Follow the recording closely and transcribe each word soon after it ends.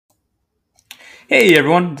Hey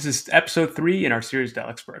everyone, this is episode 3 in our series to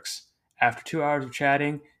Alex Burks. After 2 hours of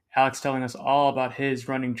chatting, Alex telling us all about his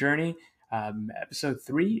running journey, episode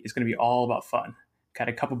 3 is going to be all about fun. Got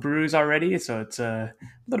a couple brews already, so it's a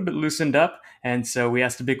little bit loosened up, and so we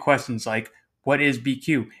asked the big questions like, what is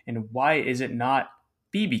BQ, and why is it not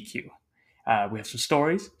BBQ? We have some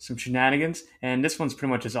stories, some shenanigans, and this one's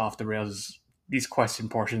pretty much as off the rails as these question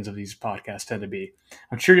portions of these podcasts tend to be.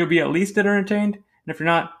 I'm sure you'll be at least entertained, and if you're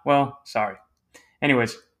not, well, sorry.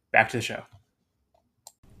 Anyways, back to the show.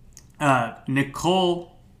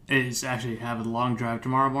 Nicole is actually having a long drive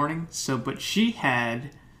tomorrow morning, but she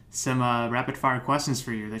had some rapid fire questions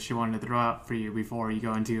for you that she wanted to throw out for you before you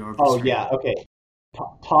go into your Oh orchestra. yeah, okay.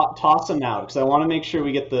 Toss them out because I want to make sure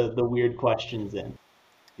we get the weird questions in.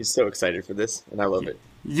 He's so excited for this, and I love it.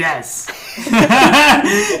 Yes, Are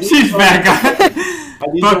these she's the back ones- on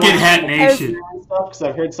are these the Bucket ones Hat that Nation. and stuff? Because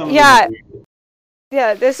I've heard some of them Yeah, are weird.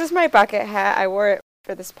 yeah, this is my bucket hat. I wore it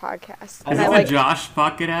for this podcast. Is And it I the like Josh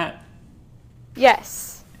bucket hat?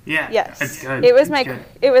 yes. Yeah, Yes. that's good. It was That's my good.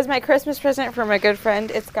 it was my Christmas present from a good friend.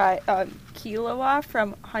 It's got Killua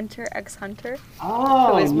from Hunter x Hunter.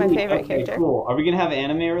 Oh, Who is my neat. favorite Okay, character. cool. Are we gonna have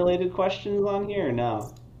anime related questions on here or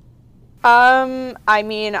no? I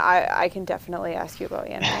mean, I can definitely ask you about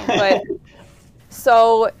anime, but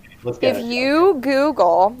so Let's get if it. you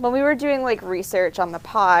Google, when we were doing like research on the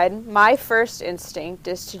pod, my first instinct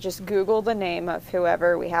is to just Google the name of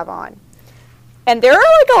whoever we have on. And there are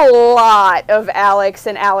like a lot of Alex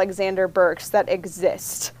and Alexander Burks that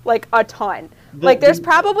exist, like a ton. Like there's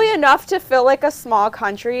probably enough to fill like a small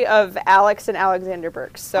country of Alex and Alexander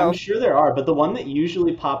Burks. So I'm sure there are, but the one that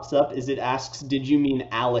usually pops up is it asks, "Did you mean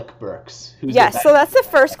Alec Burks?" Who's yes, so that's the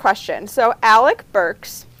first question. So Alec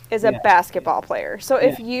Burks is a Yeah. basketball player. So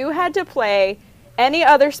if you had to play any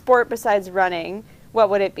other sport besides running, what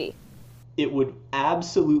would it be? It would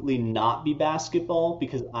absolutely not be basketball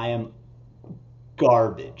because I am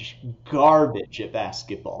garbage at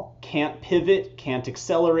basketball. Can't pivot, can't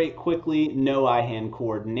accelerate quickly, no eye-hand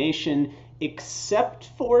coordination, except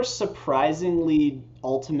for surprisingly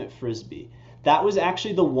ultimate frisbee. That was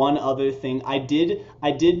actually the one other thing I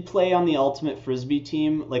did play on the ultimate frisbee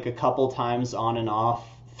team like a couple times on and off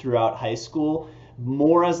throughout high school,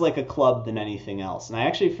 more as like a club than anything else. And I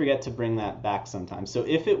actually forget to bring that back sometimes. So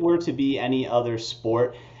if it were to be any other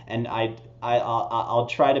sport, and I'll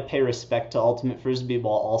try to pay respect to ultimate frisbee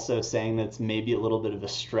while also saying that's maybe a little bit of a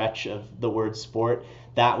stretch of the word sport,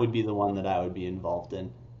 that would be the one that I would be involved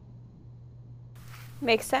in.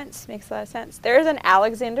 Makes sense. Makes a lot of sense. There's an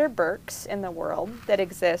Alexander Burks in the world that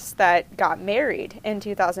exists that got married in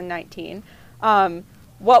 2019.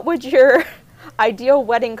 What would your ideal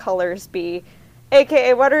wedding colors be?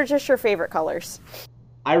 AKA, what are just your favorite colors?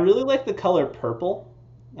 I really like the color purple,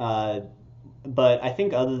 but I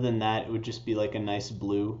think other than that, it would just be like a nice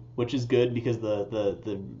blue, which is good because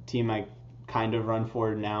the team I kind of run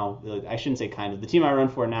for now, I shouldn't say kind of, the team I run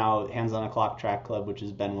for now, Hands on a Clock Track Club, which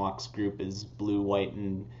is Ben Walk's group, is blue, white,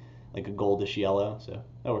 and like a goldish yellow, so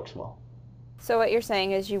that works well. So what you're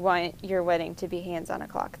saying is you want your wedding to be hands on a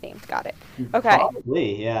clock themed. Got it. Okay.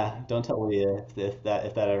 Probably, yeah. Don't tell Leah if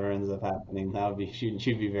that ever ends up happening. That would be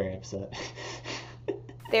she'd be very upset.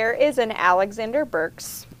 There is an Alexander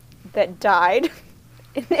Burks that died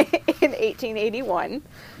in 1881.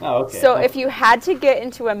 Oh, okay. So if you had to get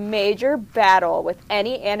into a major battle with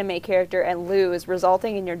any anime character and lose,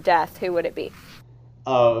 resulting in your death, who would it be?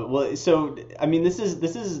 Well, so I mean, this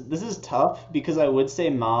is tough because I would say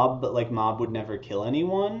Mob, but like Mob would never kill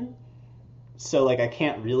anyone, so like I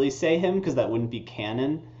can't really say him because that wouldn't be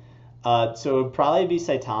canon. So it would probably be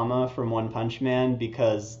Saitama from One Punch Man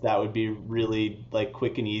because that would be really like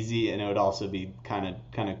quick and easy, and it would also be kind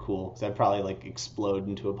of cool because I'd probably like explode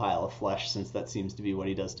into a pile of flesh since that seems to be what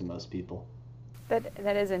he does to most people. That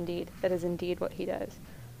is indeed what he does.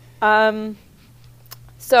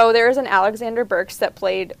 So there is an Alexander Burks that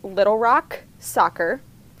played Little Rock soccer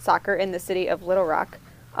in the city of Little Rock.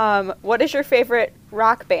 What is your favorite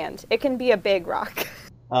rock band? It can be a big rock.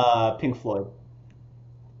 Pink Floyd.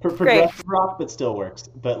 Great. Progressive rock, but still works.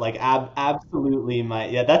 But like absolutely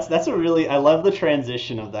yeah. That's a really I love the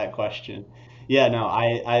transition of that question. Yeah, no,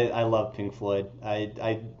 I love Pink Floyd.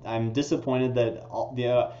 I'm disappointed that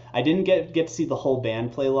I didn't get to see the whole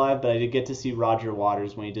band play live, but I did get to see Roger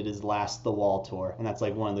Waters when he did his last The Wall tour, and that's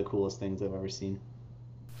like one of the coolest things I've ever seen.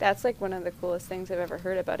 That's like one of the coolest things I've ever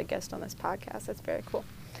heard about a guest on this podcast. That's very cool.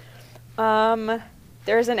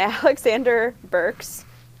 There's an Alexander Burks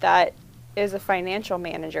that is a financial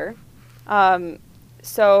manager.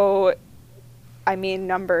 So, I mean,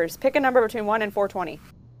 numbers. Pick a number between 1 and 420.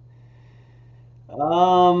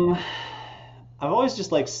 I've always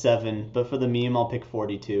just liked 7, but for the meme, I'll pick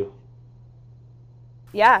 42.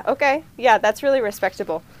 Yeah, okay. Yeah, that's really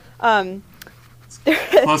respectable. Um,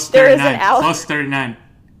 Close to there is an 39. Alex. Close to 39.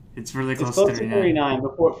 It's really It's close to close to 39. 39,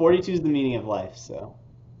 but 42 is the meaning of life, so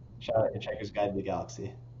shout out Hitchhiker's Guide to the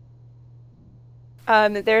Galaxy.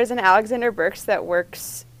 There is an Alexander Burks that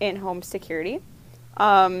works in home security.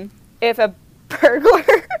 If a burglar,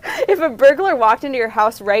 if a burglar walked into your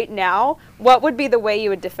house right now, what would be the way you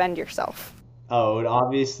would defend yourself? Oh, it would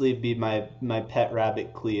obviously be my pet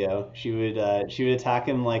rabbit Cleo. She would attack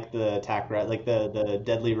him like the attack rat, like the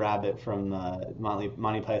deadly rabbit from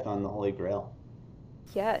Monty Python and the Holy Grail.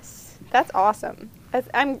 Yes, that's awesome.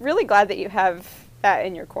 I'm really glad that you have that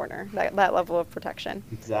in your corner, that level of protection.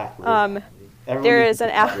 Exactly. Everyone There needs is a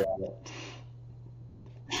an pet rabbit.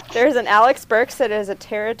 There's an Alex Burks that is a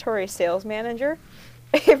territory sales manager.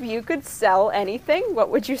 If you could sell anything, what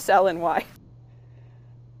would you sell and why?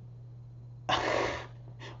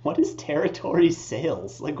 What is territory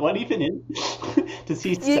sales? Like, what even is? Does he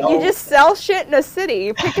You sell? just sell shit in a city.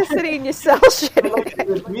 You pick a city and you sell shit in Like,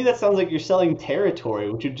 it. to me, that sounds like you're selling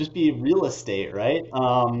territory, which would just be real estate, right?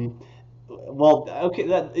 Well,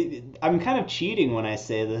 okay, I'm kind of cheating when I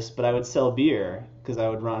say this, but I would sell beer because I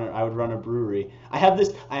would run a brewery. I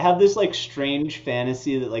have this like strange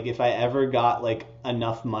fantasy that like if I ever got like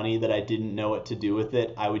enough money that I didn't know what to do with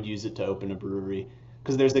it, I would use it to open a brewery.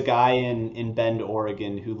 Because there's a guy in Bend,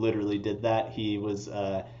 Oregon, who literally did that. He was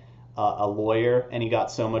a lawyer, and he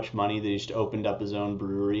got so much money that he just opened up his own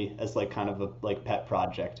brewery as like kind of a like pet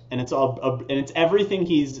project. And it's everything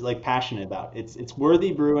he's like passionate about. It's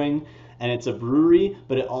Worthy Brewing, and it's a brewery,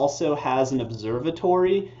 but it also has an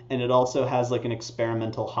observatory, and it also has like an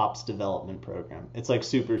experimental hops development program. It's like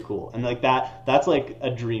super cool, and like that's like a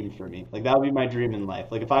dream for me. Like that would be my dream in life.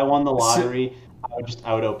 Like if I won the lottery,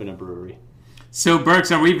 I would open a brewery. So,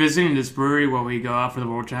 Burks, are we visiting this brewery while we go out for the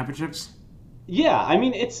World Championships? Yeah, I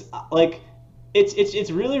mean it's like it's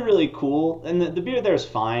really really cool, and the beer there is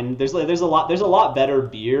fine. There's a lot better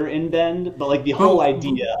beer in Bend, but like the whole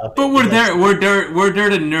idea of But it we're is, there. We're there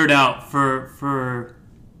to nerd out for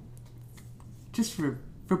just for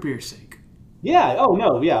beer's sake. yeah. Oh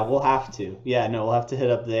no, yeah, we'll have to. Yeah, no, we'll have to hit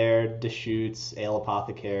up there. Deschutes, Ale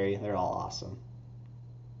Apothecary, they're all awesome.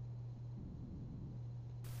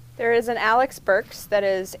 There is an Alex Burks that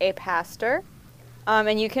is a pastor,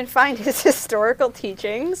 and you can find his historical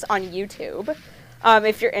teachings on YouTube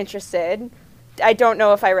if you're interested. I don't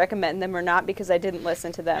know if I recommend them or not because I didn't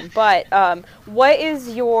listen to them, but what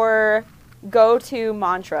is your go-to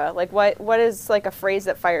mantra? Like, what is like a phrase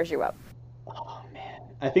that fires you up? Oh man,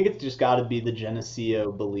 I think it's just got to be the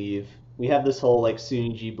Geneseo believe. We have this whole like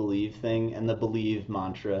Sunji believe thing, and the believe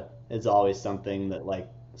mantra is always something that like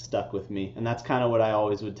stuck with me, and that's kind of what I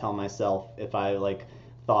always would tell myself if I like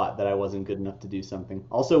thought that I wasn't good enough to do something.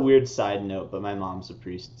 Also, weird side note, but my mom's a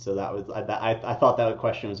priest, so that was I thought that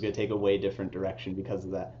question was going to take a way different direction because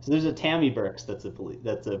of that. So there's a Tammy Burks that's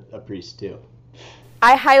a priest too.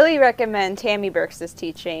 I highly recommend Tammy Burks'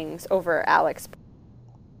 teachings over Alex.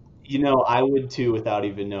 You know, I would too without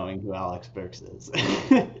even knowing who Alex Burks is.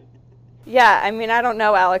 Yeah, I mean, I don't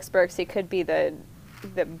know Alex Burks. He could be the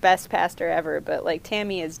best pastor ever, but like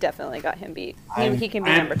Tammy has definitely got him beat. He can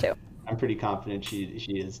be number 2. I'm pretty confident she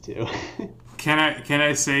is too. Can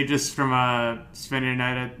I say just from spending a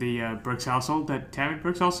night at the Brooks household that Tammy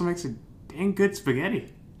Brooks also makes a dang good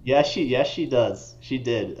spaghetti. Yes, she does. She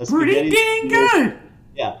did. A Pretty dang good.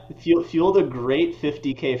 Yeah, fueled a great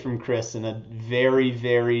 50K from Chris and a very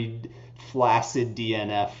very flaccid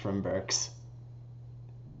DNF from Burks.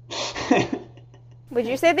 Would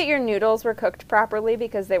you say that your noodles were cooked properly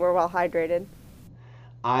because they were well hydrated?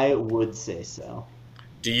 I would say so.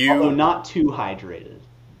 Do you Although not too hydrated.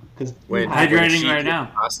 Because when Hydrating she right cooks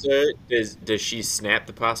now. pasta, does she snap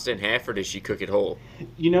the pasta in half or does she cook it whole?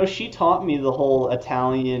 you know, she taught me the whole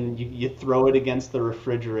Italian. You throw it against the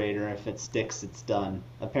refrigerator. If it sticks, it's done.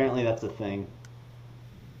 Apparently, that's a thing.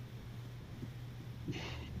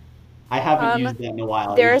 I haven't used that in a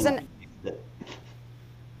while. There is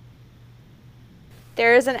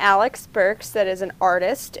an Alex Burks that is an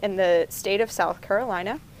artist in the state of South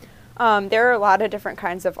Carolina. There are a lot of different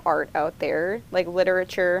kinds of art out there, like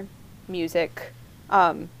literature, music,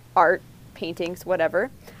 art, paintings,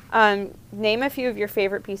 whatever. Name a few of your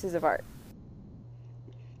favorite pieces of art.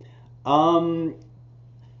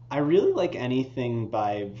 I really like anything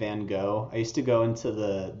by Van Gogh. I used to go into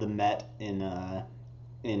the Met in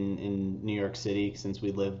New York City since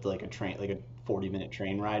we lived like a 40-minute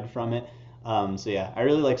train ride from it. So yeah, I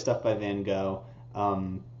really like stuff by Van Gogh.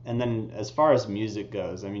 And then as far as music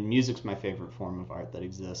goes, I mean, music's my favorite form of art that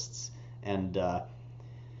exists. And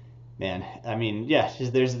Man, I mean, yeah,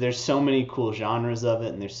 there's so many cool genres of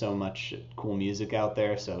it, and there's so much cool music out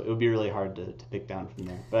there. So it would be really hard to pick down from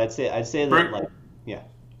there. But I'd say that, like, yeah.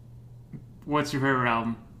 What's your favorite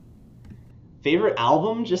album? Favorite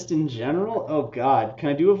album just in general? Oh God, can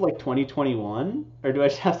I do of like 2021, or do I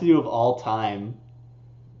just have to do of all time?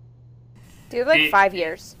 Do like It- 5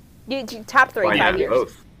 years. Top three, Why five not years.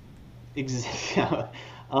 both?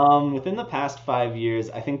 Within the past 5 years,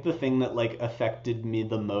 I think the thing that like affected me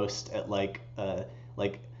the most at like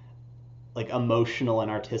like emotional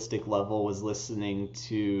and artistic level was listening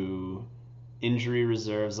to Injury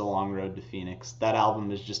Reserve's A Long Road to Phoenix. That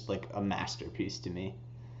album is just like a masterpiece to me.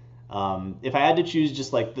 If I had to choose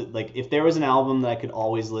just like if there was an album that I could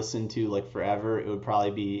always listen to like forever, it would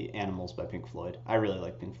probably be Animals by Pink Floyd. I really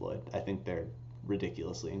like Pink Floyd. I think they're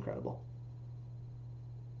ridiculously incredible.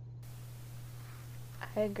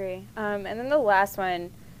 I agree. And then the last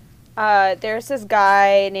one, there's this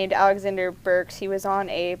guy named Alexander Burks. He was on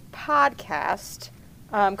a podcast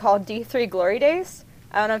called D3 Glory Days.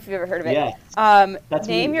 I don't know if you've ever heard of it. Yeah, that's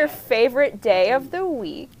Name me. your favorite day of the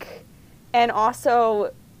week, and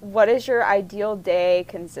also, what does your ideal day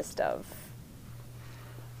consist of?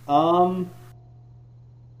 Um,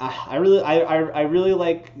 I really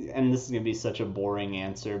like, and this is gonna be such a boring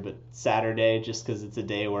answer, but Saturday, just because it's a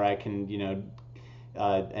day where I can,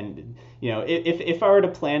 and if I were to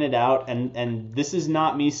plan it out, and this is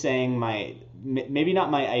not me saying maybe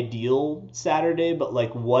not my ideal Saturday, but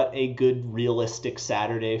like what a good realistic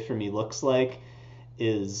Saturday for me looks like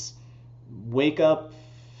is wake up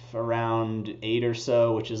around 8 or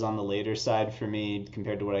so, which is on the later side for me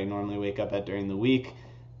compared to what I normally wake up at during the week.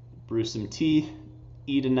 Brew some tea,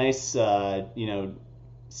 eat a nice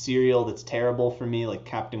cereal that's terrible for me, like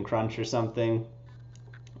Captain Crunch or something.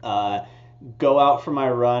 Go out for my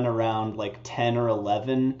run around like 10 or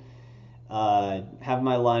 11, have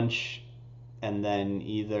my lunch, and then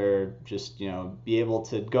either just be able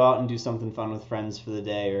to go out and do something fun with friends for the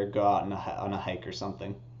day, or go out on a hike or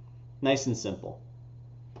something. Nice and simple.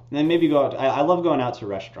 And then maybe go out. I love going out to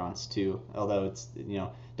restaurants too, although it's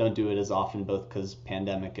don't do it as often, both because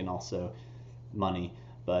pandemic and also money.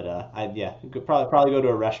 But probably go to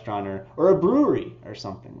a restaurant or a brewery or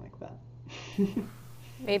something like that.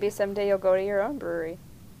 Maybe someday you'll go to your own brewery.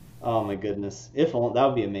 Oh my goodness, if only, that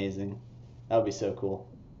would be amazing. That would be so cool.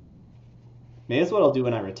 Maybe that's what I'll do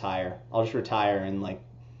when I retire. I'll just retire and like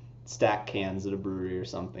stack cans at a brewery or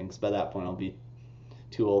something. Because by that point I'll be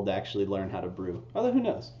too old to actually learn how to brew. Although who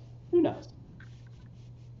knows? Who knows?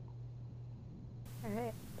 All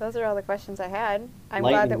right. Those are all the questions I had. I'm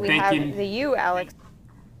Lightning. glad that we Thank have you. the you, Alex.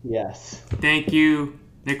 Yes. Thank you,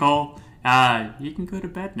 Nicole. You can go to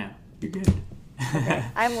bed now. You're good.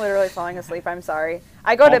 I'm literally falling asleep. I'm sorry.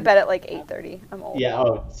 I go to bed at like 8:30. I'm old.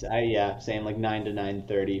 Yeah. Same, like 9 to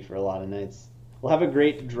 9:30 for a lot of nights. We'll have a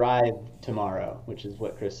great drive tomorrow, which is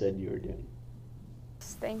what Chris said you were doing.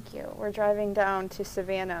 Thank you. We're driving down to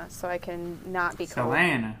Savannah so I can not be cold.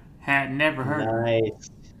 Savannah. Had never heard of her. Nice.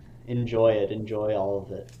 Enjoy it. Enjoy all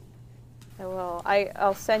of it. I will.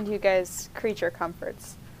 I'll send you guys creature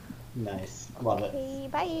comforts. Nice. Love it. Okay,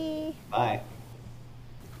 bye. Bye.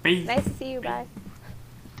 Bye. Nice to see you. Bye.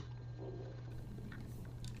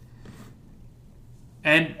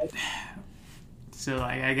 And so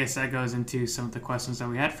I guess that goes into some of the questions that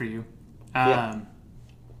we had for you. Yeah.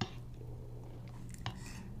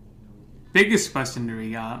 Biggest question that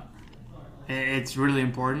we got. It's really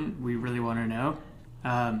important. We really want to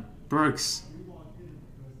know. Burks,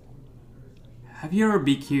 have you ever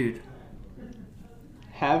BQ'd?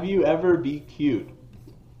 Have you ever be cute?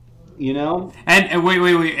 And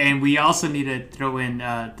wait. And we also need to throw in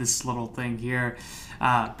this little thing here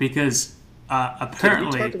because Can we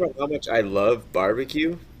apparently... talk about how much I love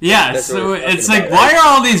barbecue? Yeah, That's so what we're it's talking like, about, why right? are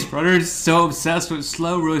all these brothers so obsessed with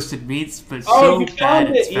slow roasted meats, but Oh, so you bad found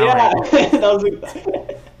at it. Yeah. spelling? That was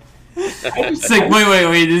like, It's like,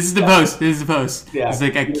 wait, this is the post. Yeah. It's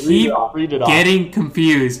like, I Read it keep off, read it off. getting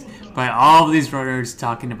confused by all of these brothers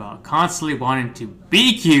talking about constantly wanting to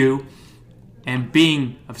BQ and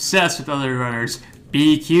being obsessed with other runners'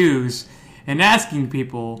 BQs and asking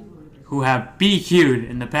people who have BQ'd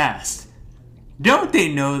in the past. Don't they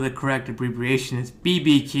know the correct abbreviation is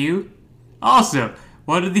BBQ? Also,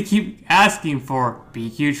 why do they keep asking for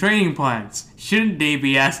BQ training plans? Shouldn't they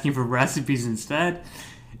be asking for recipes instead?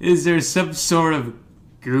 Is there some sort of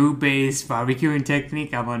goo-based barbecuing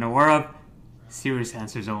technique I'm unaware of? Serious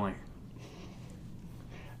answers only.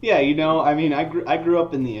 Yeah, I mean, I grew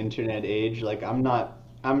up in the internet age. Like, I'm not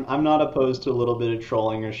opposed to a little bit of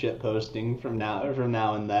trolling or shit posting from now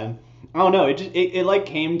and then. I don't know. It like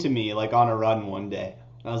came to me like on a run one day.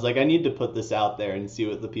 I was like, I need to put this out there and see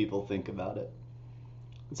what the people think about it.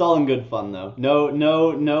 It's all in good fun, though.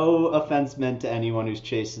 No offense meant to anyone who's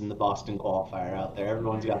chasing the Boston qualifier out there.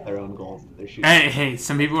 Everyone's got their own goals that they're shooting. Hey,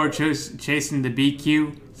 some people are chasing the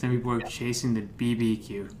BQ. Some people are chasing the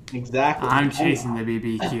BBQ. Exactly. I'm chasing the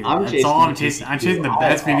BBQ. I'm That's chasing all I'm the chasing. I'm BBQ. chasing the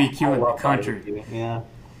best BBQ in the love country. barbecue. Yeah.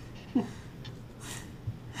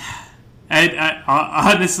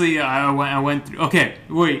 Honestly, I went through. Okay,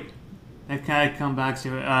 wait. I kind of come back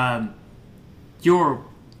to it. Your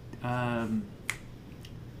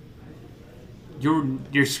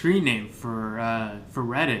screen name for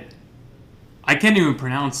Reddit. I can't even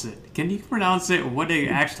pronounce it. Can you pronounce it? What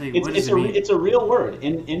does it mean? It's a real word.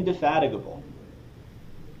 Indefatigable.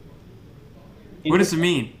 What does it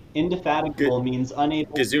mean? Indefatigable means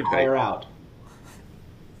unable to tire out.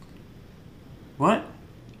 What?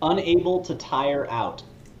 Unable to tire out.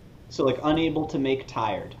 So like unable to make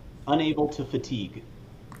tired. Unable to fatigue.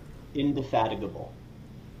 Indefatigable.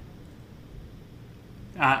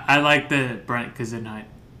 I like the Brent Gesundheit.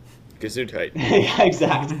 Gesundheit. Yeah,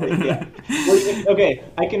 exactly. Yeah. Well, okay,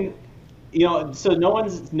 I can. So no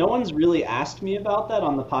one's really asked me about that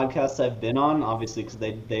on the podcasts I've been on, obviously, because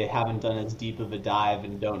they haven't done as deep of a dive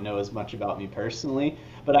and don't know as much about me personally.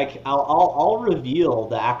 But I'll reveal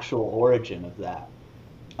the actual origin of that,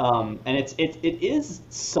 and it is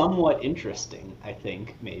somewhat interesting, I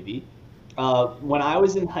think, maybe. When I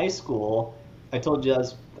was in high school, I told you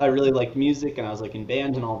I really liked music and I was like in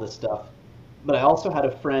band and all this stuff. But I also had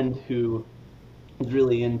a friend who was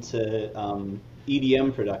really into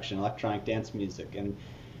EDM production, electronic dance music, and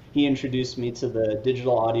he introduced me to the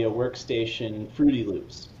digital audio workstation Fruity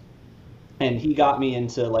Loops. And he got me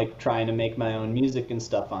into like trying to make my own music and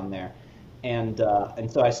stuff on there. And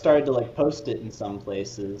so I started to like post it in some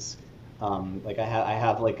places. Like I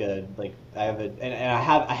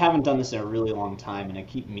haven't done this in a really long time, and I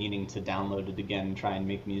keep meaning to download it again and try and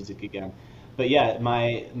make music again. But yeah,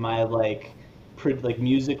 my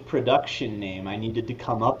music production name, I needed to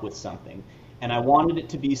come up with something, and I wanted it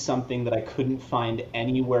to be something that I couldn't find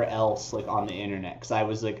anywhere else like on the internet, because I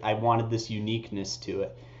was like, I wanted this uniqueness to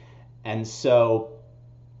it. And so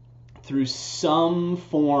through some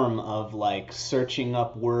form of like searching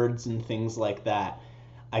up words and things like that,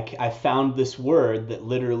 I found this word that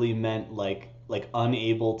literally meant like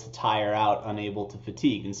unable to tire out, unable to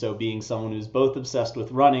fatigue. And so being someone who's both obsessed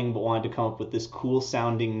with running but wanted to come up with this cool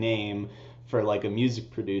sounding name for like a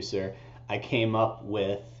music producer, I came up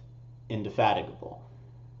with Indefatigable.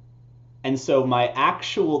 And so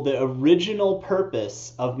the original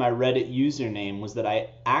purpose of my Reddit username was that I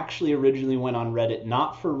actually originally went on Reddit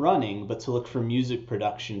not for running, but to look for music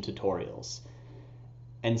production tutorials.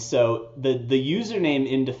 And so the username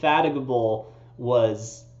Indefatigable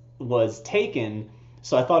was taken,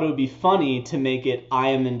 so I thought it would be funny to make it I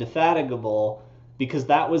am indefatigable, because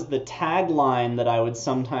that was the tagline that I would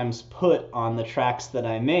sometimes put on the tracks that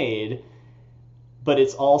I made. But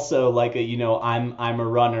it's also like I'm a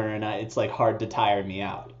runner, and it's like hard to tire me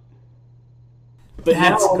out. But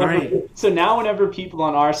that's great. So now whenever people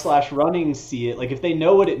on r/running see it, like if they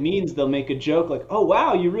know what it means, they'll make a joke like, "Oh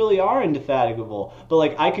wow, you really are indefatigable." But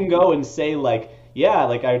like I can go and say like, "Yeah,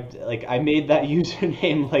 I made that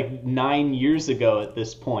username like 9 years ago at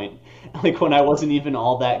this point, like when I wasn't even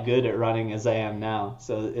all that good at running as I am now."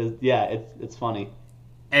 So it's funny.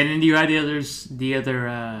 And then you had the other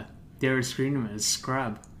screen name is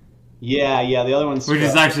Scrub. Yeah, the other one's which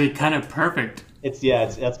is actually kind of perfect. It's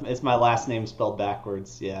my last name spelled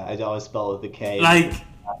backwards. Yeah, I always spell it with a K.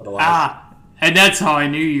 And that's how I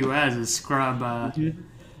knew you as a Scrub. My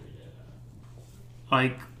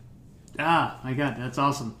God, that's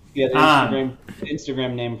awesome. Yeah, the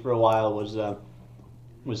Instagram name for a while was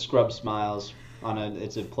Scrub Smiles.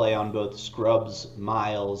 It's a play on both Scrubs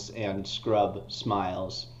Miles and Scrub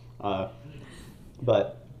Smiles.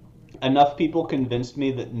 But enough people convinced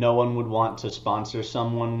me that no one would want to sponsor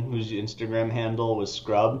someone whose Instagram handle was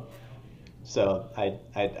Scrub, so I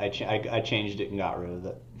changed it and got rid of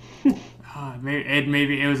it.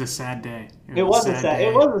 Maybe it was a sad day. It was a sad.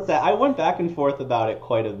 I went back and forth about it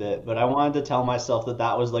quite a bit, but I wanted to tell myself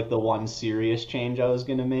that was like the one serious change I was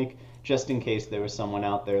going to make, just in case there was someone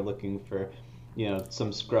out there looking for,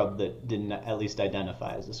 some scrub that didn't at least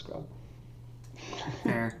identify as a scrub.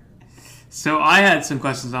 Fair. So I had some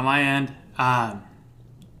questions on my end.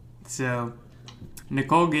 So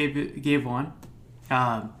Nicole gave one.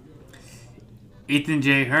 Ethan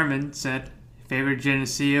J. Herman said, favorite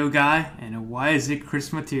Geneseo guy, and why is it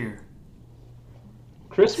Chris Mateer?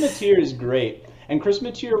 Chris Mateer is great. And Chris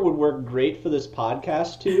Mateer would work great for this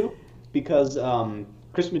podcast, too, because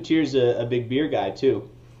Chris Mateer's a big beer guy, too.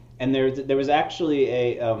 And there was actually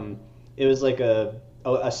it was like a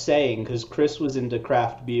saying, because Chris was into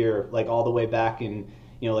craft beer like all the way back in,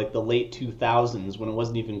 like the late 2000s, when it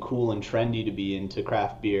wasn't even cool and trendy to be into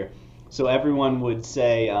craft beer. So everyone would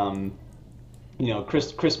say,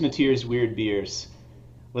 Chris Mateer's weird beers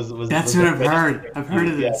That's was what the I've heard. I've heard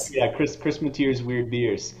of yeah, this. yeah, Chris Mateer's weird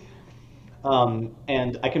beers.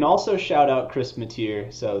 And I can also shout out Chris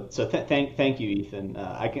Mateer. Thank you, Ethan.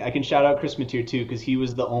 I can shout out Chris Mateer too, because he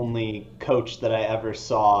was the only coach that I ever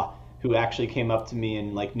saw who actually came up to me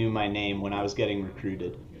and like knew my name when I was getting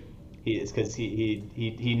recruited.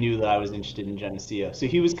 He knew that I was interested in Geneseo. So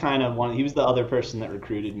he was kind of he was the other person that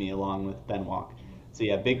recruited me along with Ben Walk. So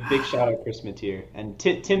yeah, big shout out Chris Mateer. And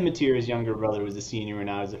Tim Mateer, his younger brother, was a senior when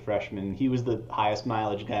I was a freshman. He was the highest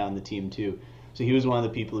mileage guy on the team too. So he was one of the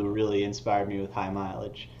people who really inspired me with high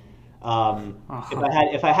mileage.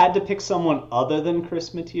 If I had to pick someone other than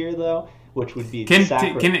Chris Mateer though, which would be Can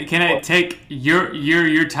I take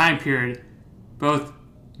your time period, both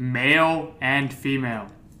male and female?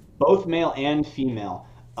 Both male and female.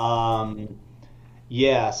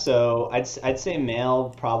 Yeah, so I'd say male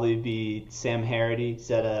would probably be Sam Harity. He's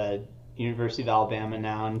at University of Alabama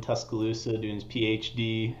now in Tuscaloosa doing his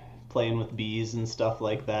PhD, playing with bees and stuff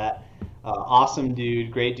like that. Awesome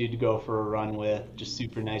dude, great dude to go for a run with, just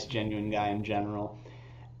super nice, genuine guy in general.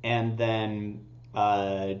 And then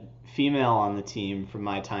female on the team from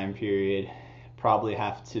my time period probably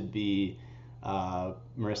have to be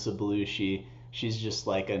Marissa Belushi. She's just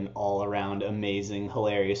like an all-around amazing,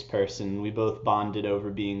 hilarious person. We both bonded over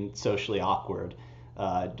being socially awkward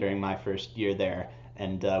during my first year there,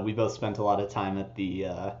 and we both spent a lot of time at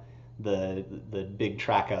the big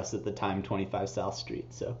track house at the time, 25 South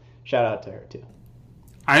Street. So shout out to her too.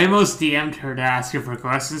 I almost DM'd her to ask her for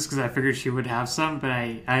questions because I figured she would have some, but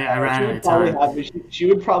I ran out of time. She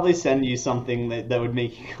would probably send you something that would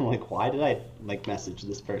make you go like, why did I like message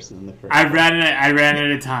this person in the first I ran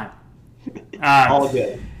out of time. All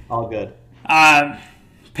good.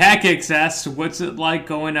 Pancakes asks, what's it like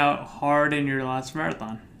going out hard in your last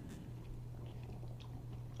marathon?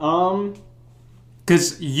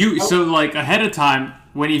 Because so like ahead of time,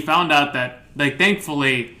 when you found out that, like,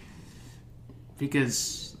 thankfully,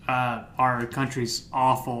 because our country's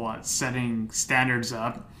awful at setting standards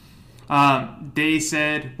up, they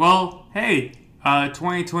said, well, hey,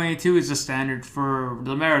 2022 is the standard for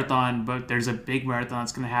the marathon, but there's a big marathon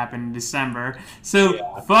that's going to happen in December. So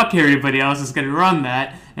fuck everybody else is going to run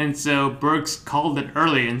that. And so Burks called it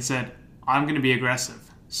early and said, I'm going to be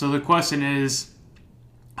aggressive. So the question is,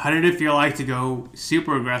 how did it feel like to go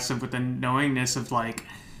super aggressive with the knowingness of, like,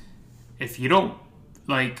 if you don't,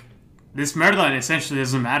 like, this marathon essentially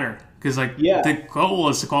doesn't matter. Because, like, the goal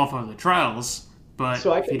is to qualify for the trials. But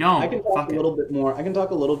so if you don't, I can talk a little bit more. I can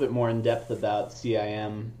talk a little bit more in depth about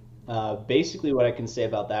CIM. Basically, what I can say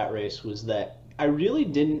about that race was that I really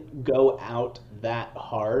didn't go out that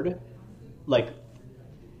hard, like,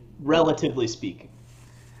 relatively speaking.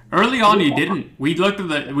 Early on, you didn't. We looked at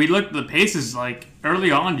the paces. Like,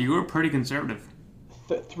 early on, you were pretty conservative.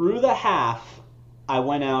 Through the half, I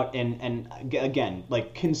went out and again,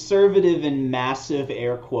 like, conservative in massive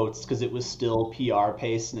air quotes, because it was still PR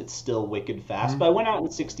pace and it's still wicked fast. But I went out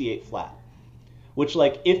in 68 flat, which,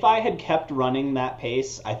 like, if I had kept running that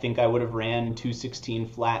pace, I think I would have ran 216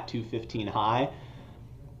 flat, 215 high.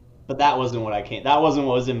 But that wasn't what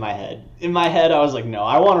was in my head. In my head, I was like, no,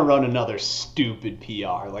 I want to run another stupid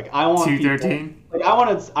PR. Like, I want 213. Like,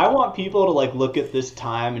 I want people to, like, look at this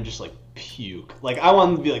time and just, like, puke. Like, I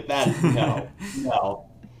want them to be like, that, no.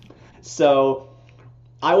 So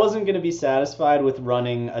I wasn't going to be satisfied with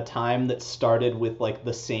running a time that started with, like,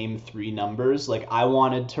 the same three numbers. Like, I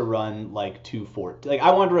wanted to run, like, 214. Like,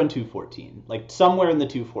 I wanted to run 214. Like, somewhere in the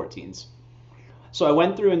 214s. So I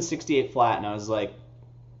went through in 68 flat, and I was like,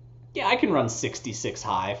 yeah, I can run 66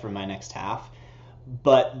 high for my next half.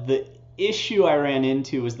 But the issue I ran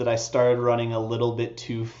into was that I started running a little bit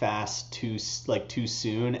too fast, too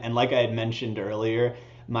soon. And like I had mentioned earlier,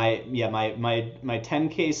 my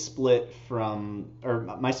 10K split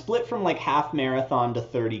my split from like half marathon to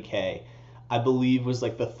 30K, I believe, was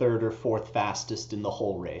like the third or fourth fastest in the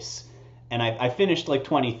whole race. And I finished like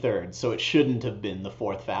 23rd, so it shouldn't have been the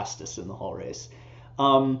fourth fastest in the whole race.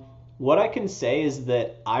 What I can say is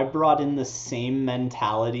that I brought in the same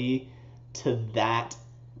mentality to that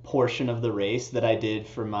portion of the race that I did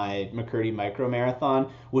for my McCurdy Micro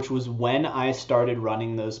Marathon, which was when I started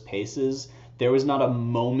running those paces, there was not a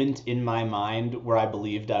moment in my mind where I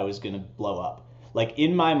believed I was going to blow up. Like,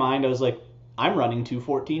 in my mind, I was like, I'm running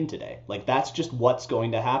 214 today. Like, that's just what's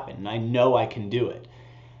going to happen, and I know I can do it.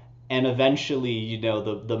 And eventually,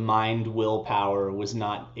 the mind willpower was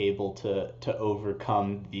not able to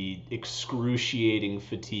overcome the excruciating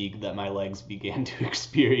fatigue that my legs began to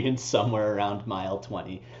experience somewhere around mile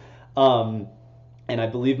 20. Um, and I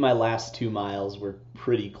believe my last 2 miles were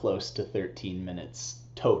pretty close to 13 minutes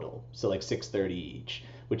total, so like 6:30 each,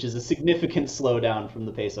 which is a significant slowdown from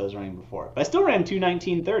the pace I was running before. But I still ran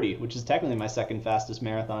 2:19:30, which is technically my second fastest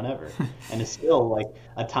marathon ever, and it's still like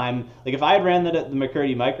a time. Like if I had ran that at the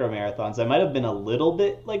McCurdy Micro Marathons, I might have been a little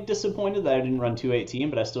bit like disappointed that I didn't run 2:18,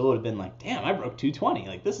 but I still would have been like, damn, I broke 2:20.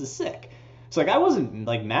 Like this is sick. So like I wasn't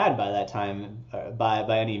like mad by that time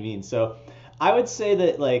by any means. So I would say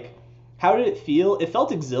that like. How did it feel? It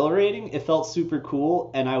felt exhilarating. It felt super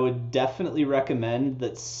cool, and I would definitely recommend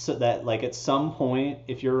that like at some point,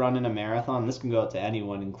 if you're running a marathon, this can go out to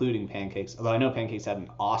anyone, including Pancakes. Although I know Pancakes had an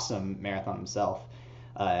awesome marathon himself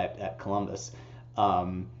at Columbus.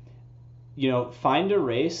 Find a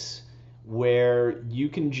race where you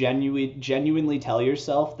can genuinely tell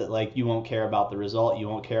yourself that like you won't care about the result, you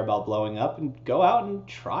won't care about blowing up, and go out and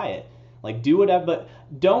try it. Like do whatever, but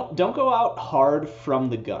don't go out hard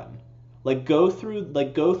from the gun. Like go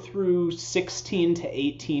through 16 to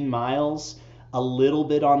 18 miles a little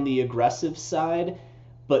bit on the aggressive side,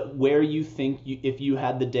 but where you think if you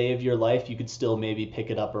had the day of your life, you could still maybe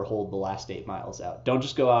pick it up or hold the last 8 miles out. Don't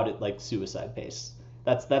just go out at like suicide pace.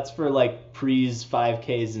 That's for like pre's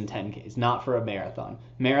 5Ks and 10Ks, not for a marathon.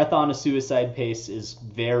 Marathon, a suicide pace is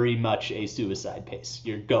very much a suicide pace.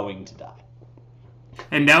 You're going to die.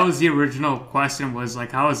 And that was the original question, was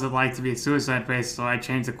like, how is it like to be a suicide pace? So I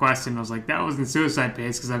changed the question. I was like, that wasn't suicide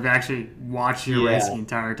pace because I've actually watched your race the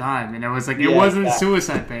entire time. And it was like, it wasn't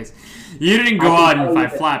suicide pace. You didn't go out and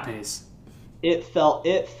fight flat pace. It felt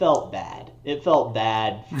bad. It felt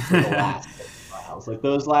bad for the last 6 miles. Like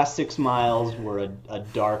those last 6 miles were a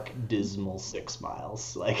dark, dismal 6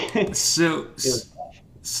 miles. Like so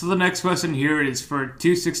the next question here is for a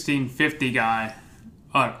 2:16:50 guy.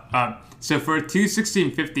 So for a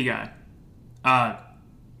 2:16:50 guy,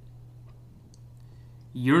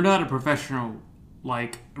 you're not a professional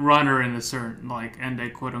like runner in the certain like in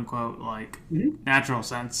a quote unquote like natural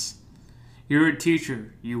sense. You're a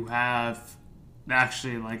teacher. You have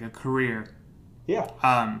actually like a career. Yeah.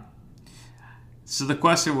 So the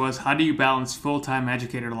question was, how do you balance full-time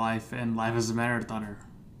educator life and life as a marathoner?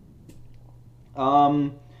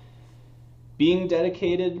 Being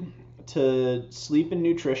dedicated to sleep and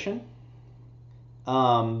nutrition.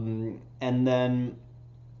 And then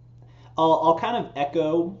I'll kind of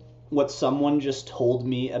echo what someone just told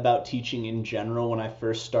me about teaching in general when I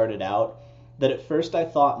first started out, that at first I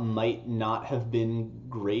thought might not have been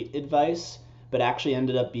great advice, but actually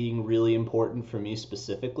ended up being really important for me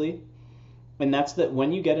specifically. And that's that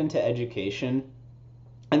when you get into education,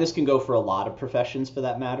 and this can go for a lot of professions for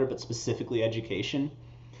that matter, but specifically education,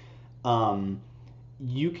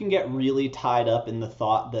 you can get really tied up in the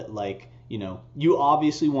thought that like, you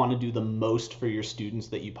obviously want to do the most for your students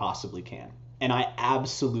that you possibly can. And I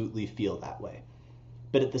absolutely feel that way.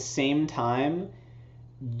 But at the same time,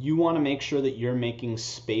 you want to make sure that you're making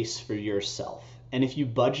space for yourself. And if you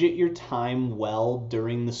budget your time well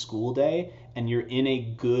during the school day and you're in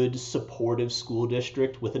a good, supportive school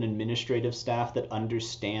district with an administrative staff that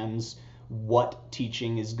understands what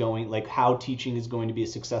teaching is going, like how teaching is going to be a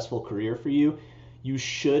successful career for you, you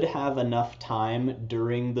should have enough time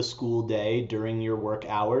during the school day, during your work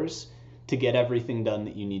hours, to get everything done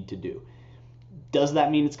that you need to do. Does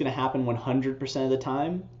that mean it's going to happen 100% of the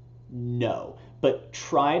time? No. But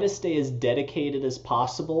try to stay as dedicated as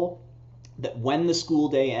possible that when the school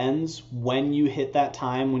day ends, when you hit that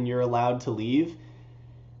time when you're allowed to leave,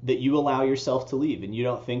 that you allow yourself to leave and you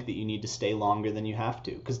don't think that you need to stay longer than you have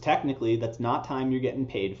to. Because technically, that's not time you're getting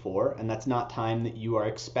paid for, and that's not time that you are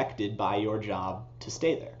expected by your job to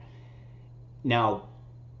stay there. Now,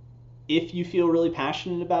 if you feel really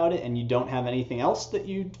passionate about it and you don't have anything else that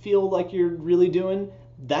you feel like you're really doing,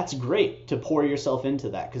 that's great to pour yourself into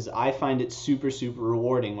that, because I find it super, super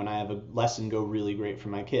rewarding when I have a lesson go really great for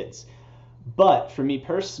my kids. But for me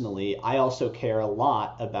personally, I also care a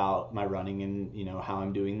lot about my running and how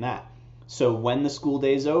I'm doing that. So when the school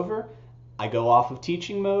day is over, I go off of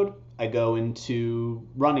teaching mode, I go into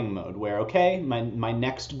running mode, where okay, my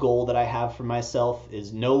next goal that I have for myself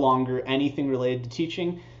is no longer anything related to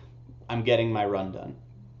teaching. I'm getting my run done.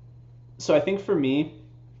 So I think for me,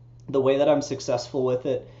 the way that I'm successful with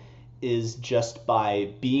it is just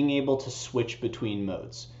by being able to switch between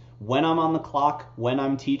modes. When I'm on the clock, when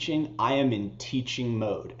I'm teaching, I am in teaching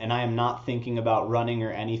mode, and I am not thinking about running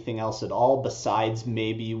or anything else at all, besides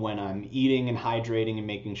maybe when I'm eating and hydrating and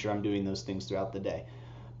making sure I'm doing those things throughout the day.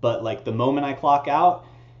 But like the moment I clock out,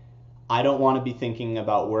 I don't want to be thinking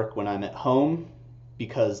about work when I'm at home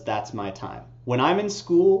because that's my time. When I'm in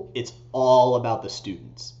school, it's all about the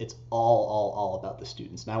students. It's all about the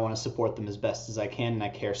students. And I want to support them as best as I can, and I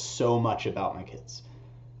care so much about my kids.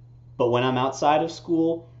 But when I'm outside of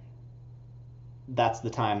school, that's the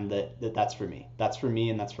time that's for me. That's for me,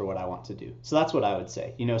 and that's for what I want to do. So that's what I would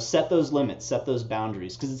say. Set those limits, set those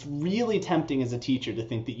boundaries, because it's really tempting as a teacher to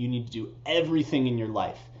think that you need to do everything in your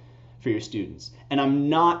life for your students. And I'm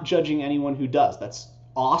not judging anyone who does. That's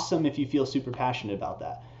awesome if you feel super passionate about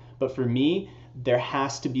that. But for me, there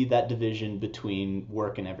has to be that division between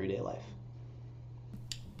work and everyday life.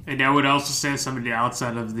 And I would also say somebody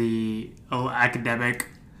outside of the academic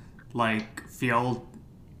field,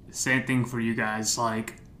 same thing for you guys,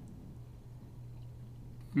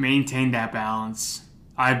 maintain that balance.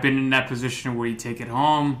 I've been in that position where you take it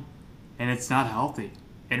home and it's not healthy.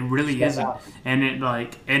 It really isn't. And it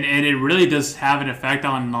and it really does have an effect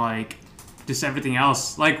on just everything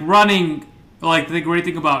else. Running, the great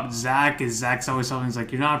thing about Zach is Zach's always telling me,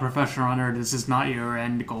 you're not a professional runner, this is not your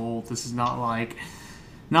end goal. This is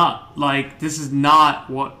this is not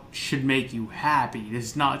what should make you happy. This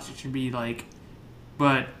is not what should be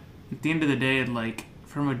but at the end of the day,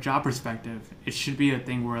 from a job perspective, it should be a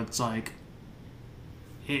thing where it's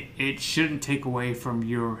it shouldn't take away from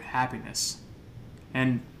your happiness.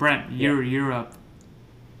 And Brent, you're up.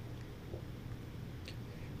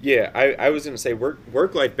 Yeah, I was gonna say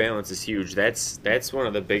work-life balance is huge. That's one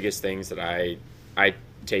of the biggest things that I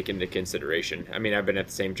take into consideration. I mean, I've been at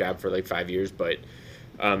the same job for 5 years, but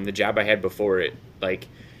the job I had before it, I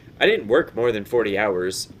didn't work more than 40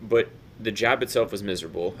 hours, but the job itself was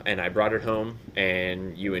miserable, and I brought it home,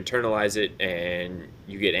 and you internalize it, and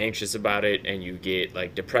you get anxious about it, and you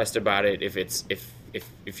get depressed about it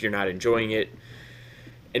if you're not enjoying it,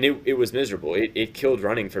 and it was miserable. It killed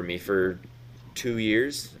running for me for 2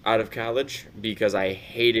 years out of college because I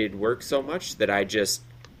hated work so much that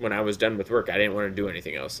when I was done with work, I didn't want to do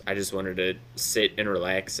anything else. I just wanted to sit and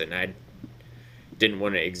relax, and I didn't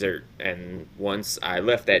want to exert. And once I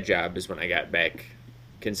left that job is when I got back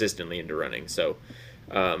consistently into running. So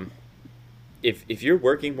if you're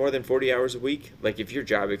working more than 40 hours a week, if your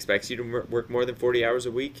job expects you to work more than 40 hours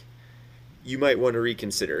a week, you might want to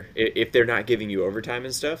reconsider if they're not giving you overtime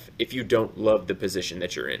and stuff, if you don't love the position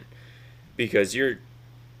that you're in. Because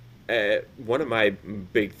one of my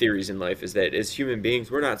big theories in life is that as human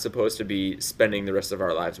beings, we're not supposed to be spending the rest of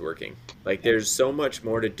our lives working. There's so much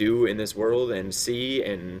more to do in this world and see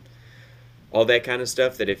and all that kind of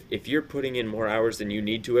stuff that if you're putting in more hours than you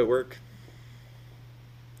need to at work,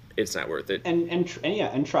 it's not worth it.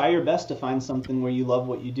 And try your best to find something where you love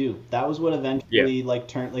what you do. That was what eventually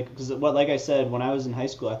turned because like I said, when I was in high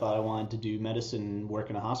school, I thought I wanted to do medicine and work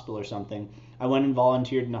in a hospital or something. I went and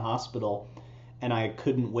volunteered in a hospital, and I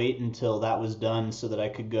couldn't wait until that was done so that I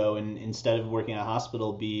could go and, instead of working at a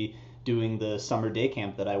hospital, be doing the summer day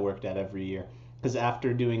camp that I worked at every year. Because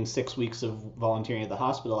after doing 6 weeks of volunteering at the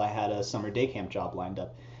hospital, I had a summer day camp job lined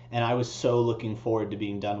up. And I was so looking forward to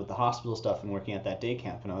being done with the hospital stuff and working at that day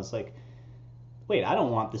camp. And I was like, wait, I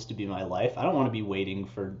don't want this to be my life. I don't want to be waiting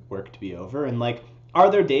for work to be over. And are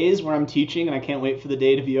there days where I'm teaching and I can't wait for the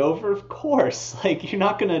day to be over? Of course. You're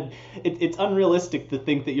not going to, it's unrealistic to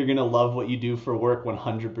think that you're going to love what you do for work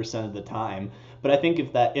 100% of the time. But I think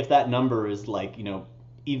if that number is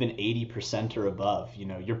even 80% or above,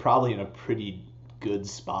 you're probably in a pretty good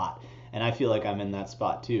spot. And I feel like I'm in that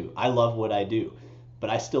spot too. I love what I do, but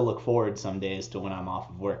I still look forward some days to when I'm off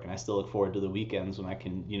of work, and I still look forward to the weekends when I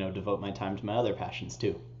can, devote my time to my other passions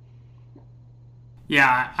too.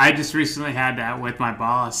 Yeah, I just recently had that with my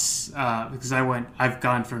boss because I've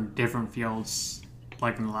gone from different fields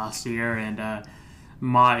in the last year, and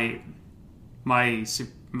my I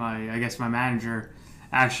guess my manager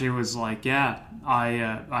actually was I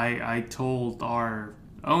told our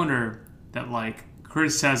owner that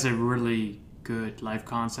Chris has a really good life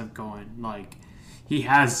concept going. He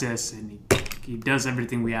has this, and he does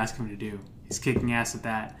everything we ask him to do. He's kicking ass at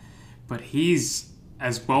that, but he's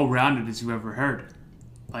as well-rounded as you ever heard.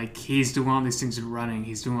 He's doing all these things with running,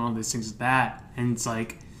 he's doing all these things with that, and it's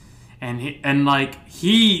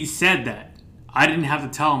he said that. I didn't have to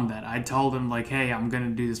tell him that. I told him hey, I'm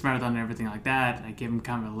gonna do this marathon and everything like that, and I gave him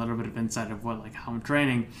kind of a little bit of insight of what how I'm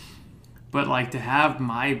training. But to have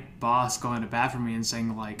my boss going to bat for me and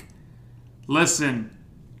saying listen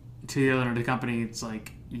to the owner of the company, it's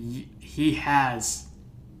he has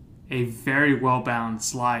a very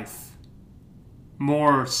well-balanced life,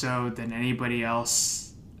 more so than anybody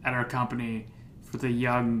else at our company for the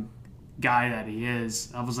young guy that he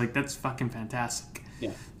is. I was that's fucking fantastic.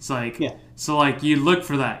 Yeah. It's like, Yeah. so like you look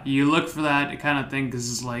for that. You look for that kind of thing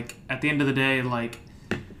because it's like at the end of the day, like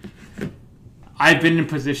I've been in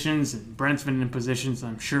positions and Brent's been in positions.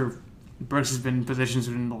 I'm sure Burks has been in positions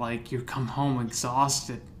when like you come home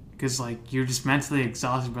exhausted because like you're just mentally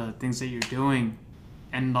exhausted by the things that you're doing,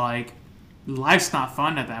 and like life's not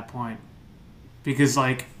fun at that point because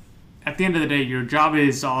like at the end of the day, your job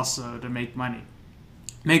is also to make money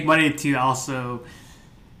to also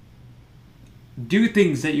do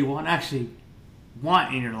things that you want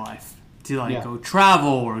in your life, to like go travel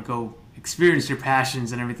or go experience your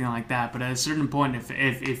passions and everything like that. But at a certain point,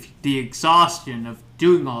 if the exhaustion of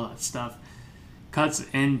doing all that stuff cuts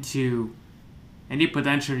into any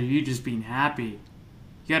potential of you just being happy,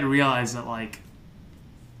 you got to realize that like,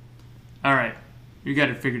 all right, you got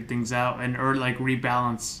to figure things out and or like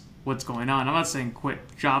rebalance what's going on. I'm not saying quit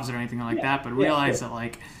jobs or anything like that, but realize that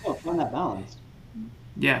like, find that balance.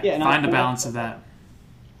 Find the balance of that.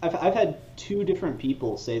 I've had two different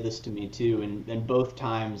people say this to me too, and both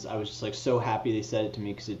times I was just like so happy they said it to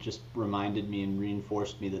me because it just reminded me and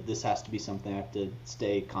reinforced me that this has to be something I have to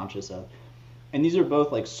stay conscious of. And these are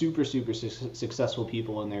both like super successful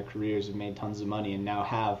people in their careers, have made tons of money and now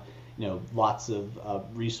have lots of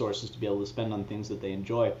resources to be able to spend on things that they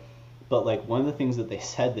enjoy. But like one of the things that they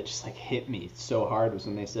said that just like hit me so hard was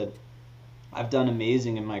when they said, I've done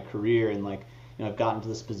amazing in my career and like I've gotten to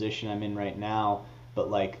this position I'm in right now, but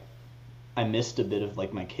like I missed a bit of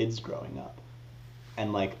like my kids growing up.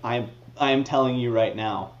 And like I am telling you right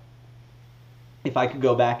now, if I could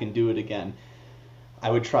go back and do it again, I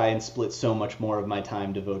would try and split so much more of my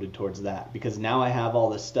time devoted towards that, because now I have all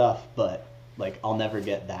this stuff, but like I'll never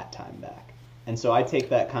get that time back. And so I take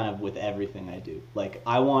that kind of with everything I do. Like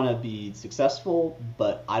I want to be successful,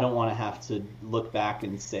 but I don't want to have to look back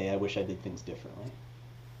and say I wish I did things differently.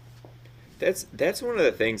 That's one of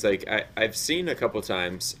the things like I've seen a couple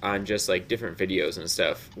times on just like different videos and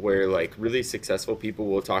stuff where like really successful people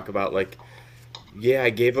will talk about like, yeah, I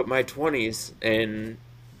gave up my 20s and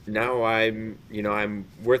now I'm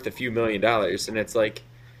worth a few $1,000,000, and it's like,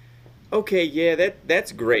 okay, yeah,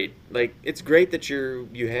 that's great. Like it's great that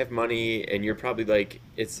you have money and you're probably like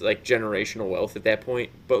it's like generational wealth at that point,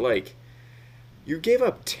 but like you gave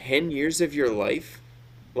up 10 years of your life.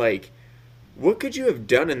 Like what could you have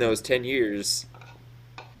done in those 10 years?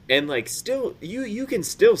 And like still you can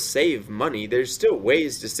still save money. There's still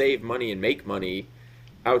ways to save money and make money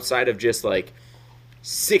outside of just like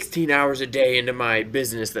 16 hours a day into my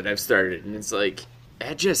business that I've started. And it's like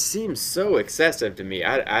that just seems so excessive to me.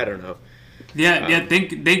 I don't know.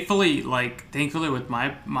 Thankfully with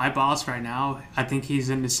my boss right now, I think he's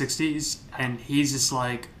in the 60s, and he's just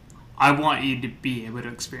like, I want you to be able to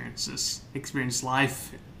experience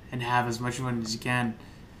life, and have as much fun as you can.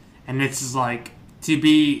 And it's just like to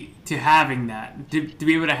be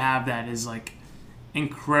able to have that is like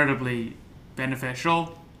incredibly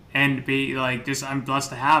beneficial, and be like just I'm blessed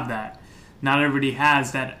to have that. Not everybody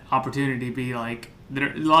has that opportunity to be like.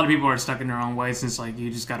 A lot of people are stuck in their own ways, and it's like you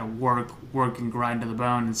just got to work and grind to the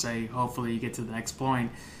bone and say, hopefully you get to the next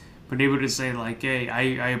point. But able to say like, hey,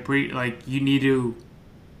 I appreciate, like, you need to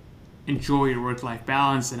enjoy your work-life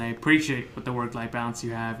balance, and I appreciate what the work-life balance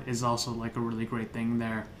you have is also like a really great thing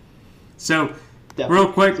there. So definitely.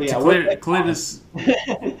 Real quick, to clear this,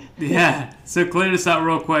 so clear this out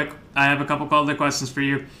real quick. I have a couple other questions for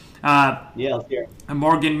you. Let's hear it.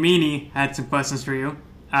 Morgan Meany had some questions for you.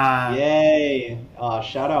 Yay!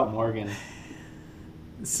 Shout out Morgan.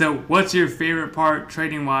 So, what's your favorite part,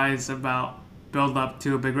 trading-wise, about build up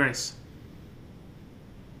to a big race?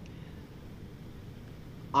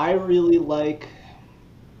 I really like.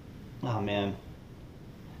 Oh man,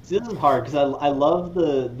 see, this is hard because I love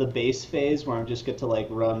the base phase where I just get to like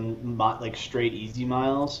run like straight easy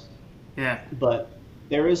miles. Yeah. But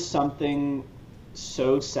there is something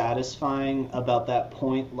so satisfying about that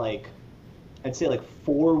point, like I'd say like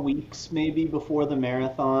 4 weeks maybe before the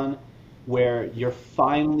marathon, where you're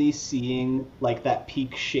finally seeing like that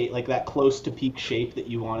peak shape, like that close to peak shape that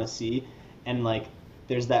you want to see, and like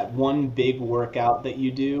there's that one big workout that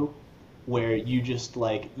you do where you just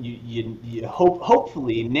like you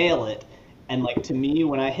hopefully nail it. And like to me,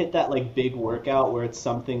 when I hit that like big workout where it's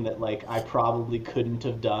something that like I probably couldn't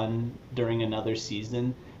have done during another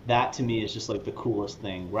season, that to me is just like the coolest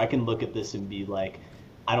thing, where I can look at this and be like,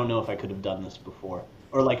 I don't know if I could have done this before.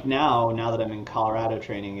 Or like now that I'm in Colorado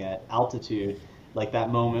training at altitude, like that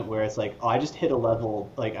moment where it's like, oh, I just hit a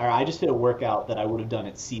level, like, or I just hit a workout that I would have done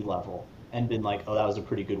at sea level and been like, oh, that was a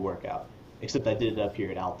pretty good workout. Except I did it up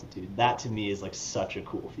here at altitude. That to me is like such a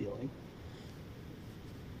cool feeling.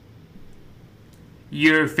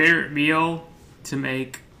 Your favorite meal to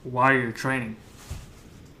make while you're training?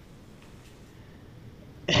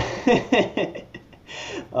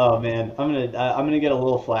 Oh man, I'm gonna get a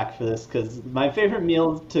little flack for this because my favorite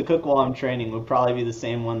meal to cook while I'm training would probably be the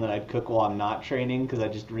same one that I'd cook while I'm not training because I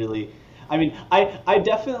just really, I mean, I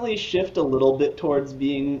definitely shift a little bit towards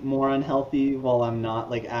being more unhealthy while I'm not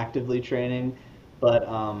like actively training, but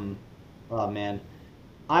oh man,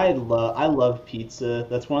 I love pizza.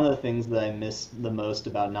 That's one of the things that I miss the most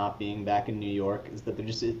about not being back in New York is that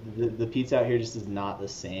the pizza out here just is not the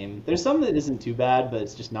same. There's some that isn't too bad, but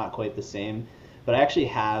it's just not quite the same. But I actually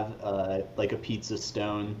have like a pizza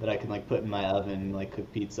stone that I can like put in my oven and like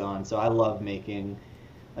cook pizza on. So I love making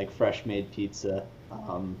like fresh made pizza.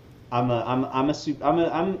 I'm a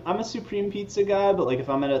supreme pizza guy, but like if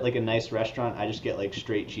I'm at like a nice restaurant, I just get like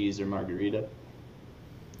straight cheese or margarita.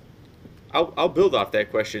 I'll build off that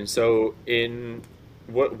question. So, in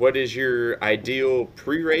what is your ideal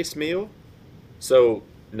pre-race meal? So,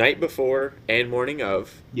 night before and morning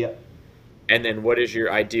of, Yep. and then what is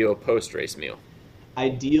your ideal post-race meal?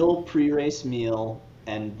 Ideal pre-race meal,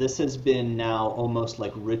 and this has been now almost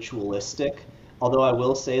like ritualistic. Although I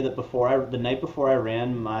will say that the night before I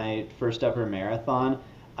ran my first ever marathon,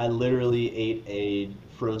 I literally ate a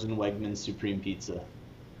frozen Wegmans Supreme Pizza.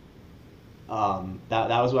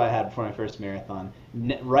 That was what I had before my first marathon.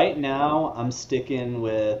 Right now, I'm sticking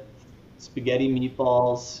with spaghetti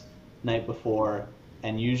meatballs night before,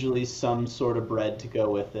 and usually some sort of bread to go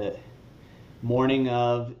with it. Morning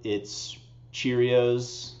of, it's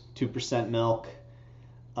Cheerios, 2% milk.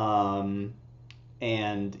 Um,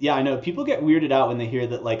 and yeah, I know people get weirded out when they hear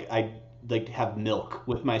that like I like have milk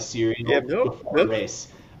with my Yeah, cereal milk. before a Milk. race.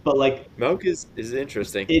 But like Milk is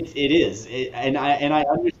interesting. it is. And I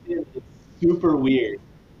understand it's super weird.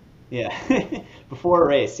 Yeah. Before a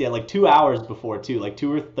race, yeah, like 2 hours before too, like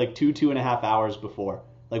 2.5 hours before.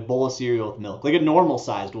 Like bowl of cereal with milk. Like a normal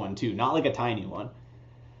sized one too, not like a tiny one.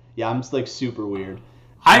 Yeah, I'm just like super weird.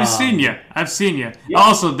 I've seen Um you. I've seen you. yeah,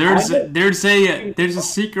 Also, kind of there's a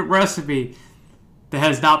secret recipe that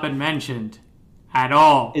has not been mentioned at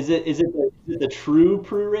all. is it the true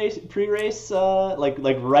pre-race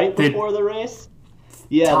like right They before the race?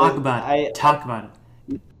 Yeah, talk about it. I Talk about it.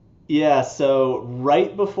 yeah, so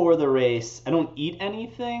right before the race, I don't eat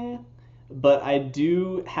anything, but I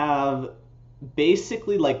do have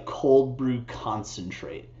basically like cold brew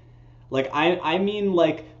concentrate. Like I mean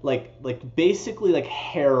like basically like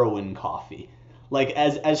heroin coffee. Like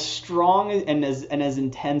as strong and as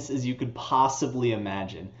intense as you could possibly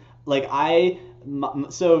imagine. Like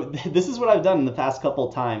so this is what I've done in the past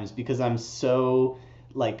couple times because I'm so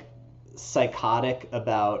like psychotic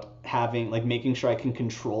about having like making sure I can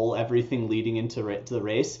control everything leading to the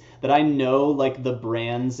race that I know like the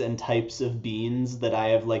brands and types of beans that I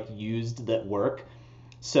have like used that work.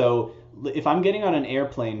 So if I'm getting on an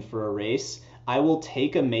airplane for a race, I will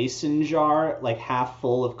take a mason jar like half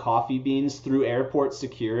full of coffee beans through airport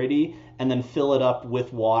security and then fill it up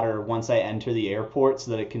with water once I enter the airport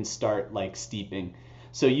so that it can start like steeping.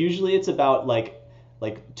 So usually it's about like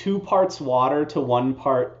 2 parts water to 1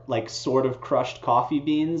 part like sort of crushed coffee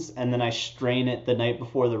beans and then I strain it the night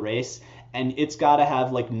before the race and it's got to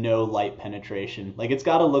have like no light penetration. Like it's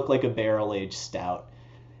got to look like a barrel aged stout.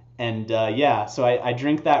 And yeah, so I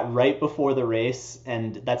drink that right before the race,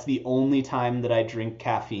 and that's the only time that I drink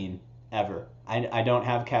caffeine ever. I don't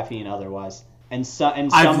have caffeine otherwise. And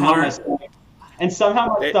I've somehow learned.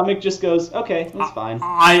 my That, stomach just goes, okay, that's fine.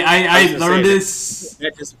 I was I gonna say learned that this.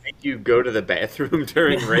 that just make you go to the bathroom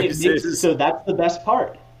during races. So that's the best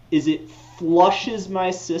part. Is it flushes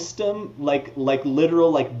my system like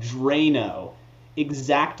literal like Drano.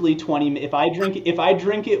 Exactly 20 if I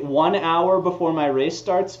drink it 1 hour before my race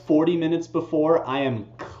starts, 40 minutes before, I am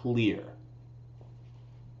clear.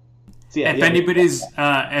 So yeah, yeah.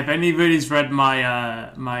 If anybody's read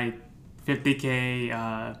my 50K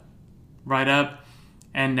write up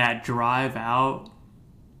and that drive out,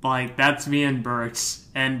 like that's me and Burks,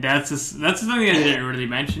 and that's something I didn't really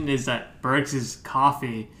mention is that Burks's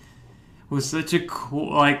coffee was such a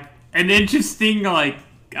cool like an interesting like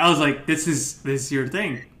I was like this is your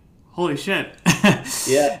thing, holy shit.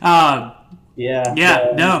 Yeah. um, Yeah,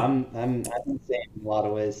 yeah, no, no. I'm insane in a lot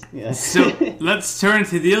of ways. Yeah. So let's turn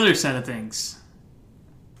to the other side of things.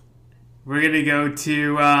 We're gonna go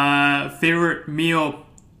to favorite meal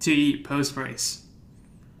to eat post race.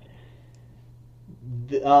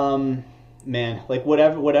 The- Um, Man, like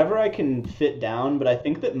whatever I can fit down, but I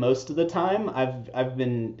think that most of the time I've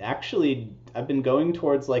been going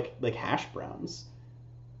towards like hash browns.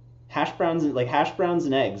 Hash browns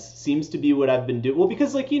and eggs seems to be what I've been doing. Well,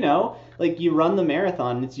 because like you run the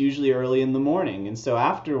marathon, it's usually early in the morning, and so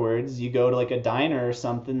afterwards you go to like a diner or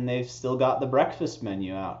something, they've still got the breakfast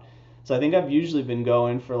menu out. So I think I've usually been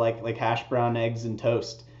going for like hash brown eggs and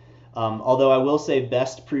toast. Although I will say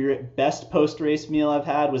best post race meal I've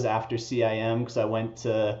had was after CIM because I went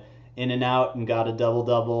to In-N-Out and got a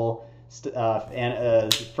double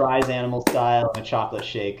fries animal style and a chocolate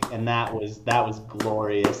shake, and that was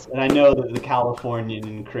glorious. And I know that the Californian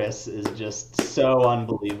in Chris is just so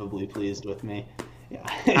unbelievably pleased with me. Yeah.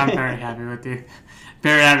 I'm very happy with you.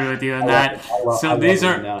 Very happy with you on that.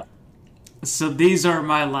 So these are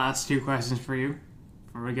my last two questions for you.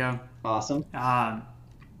 Here we go. Awesome.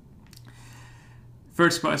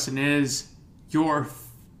 First question is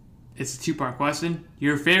it's a two-part question.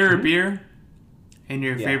 Your favorite beer and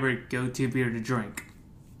your favorite go-to beer to drink.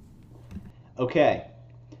 Okay.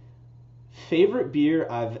 Favorite beer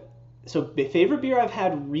I've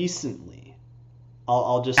had recently.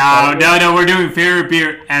 I'll just No, we're doing favorite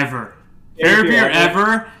beer ever. Favorite beer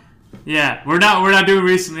ever. Yeah, we're not doing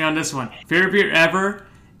recently on this one. Favorite beer ever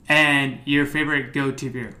and your favorite go-to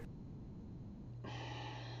beer.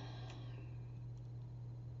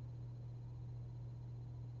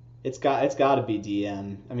 It's got to be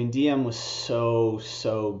DM. I mean, DM was so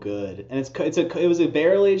good, and it was a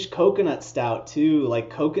barrel aged coconut stout too.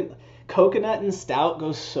 Like coconut and stout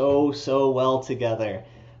go so well together.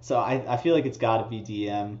 So I feel like it's got to be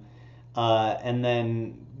DM, and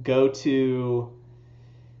then go to.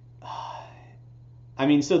 I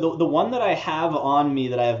mean, so the one that I have on me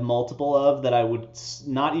that I have multiple of that I would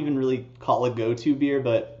not even really call a go-to beer,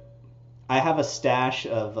 but I have a stash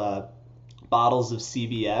of bottles of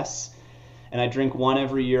CBS, and I drink one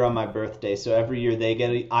every year on my birthday. So every year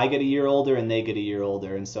I get a year older and they get a year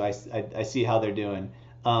older, and so I see how they're doing.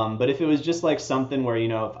 But if it was just like something where,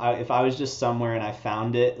 if I was just somewhere and I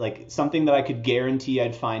found it, like something that I could guarantee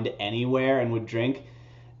I'd find anywhere and would drink,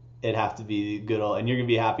 it'd have to be good old. And you're gonna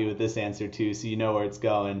be happy with this answer too, so you know where it's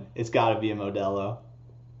going. It's got to be a Modelo.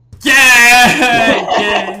 Yay!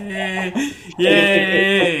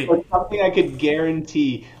 Yay! It's something I could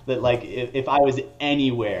guarantee that, like, if I was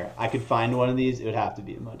anywhere, I could find one of these. It would have to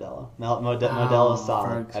be a Modelo. Modelo's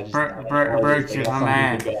solid. Burks, you're my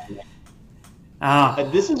man.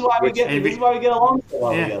 This is why we get along so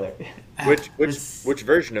well together. Which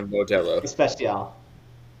version of Modelo? Especial.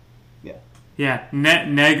 Yeah,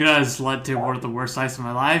 Negras led to one of the worst nights of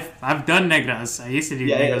my life. I've done Negras. I used to do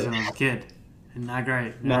Negras when I was a kid. Not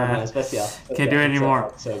great. No, especial. Can't do it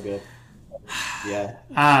anymore. So good.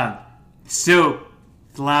 Yeah. So,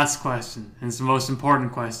 the last question, and it's the most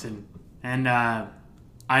important question, and I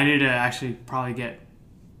need to actually probably get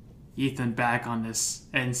Ethan back on this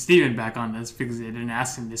and Steven back on this because they didn't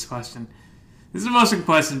ask him this question. This is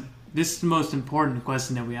the most important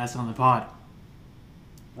question that we asked on the pod.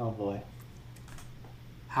 Oh boy.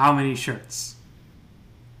 How many shirts?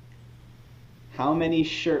 How many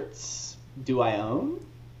shirts do I own?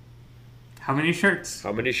 How many shirts?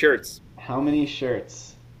 How many shirts? How many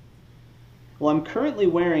shirts? Well, I'm currently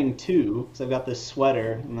wearing two, because I've got this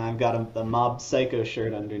sweater, and I've got a Mob Psycho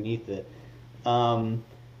shirt underneath it.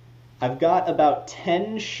 I've got about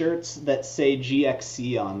 10 shirts that say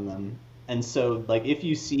GXC on them. And so, like, if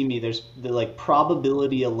you see me, there's the, like,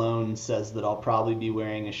 probability alone says that I'll probably be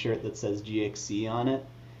wearing a shirt that says GXC on it.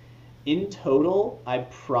 In total, I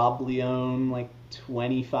probably own, like,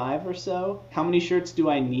 25 or so. How many shirts do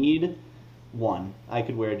I need? One. I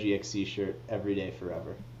could wear a GXC shirt every day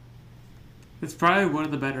forever. It's probably one of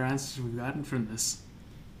the better answers we've gotten from this.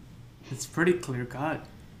 It's pretty clear cut.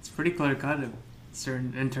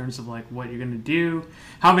 In terms of like what you're gonna do,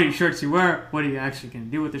 how many shirts you wear, what are you actually gonna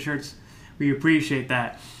do with the shirts. We appreciate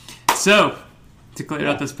that. So, to clear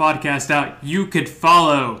out this podcast out, you could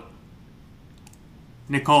follow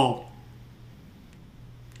Nicole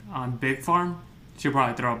on Big Farm. She'll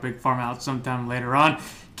probably throw a Big Farm out sometime later on.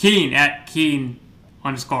 Keen at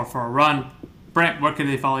Keen_for a run. Brent, where can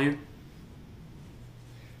they follow you?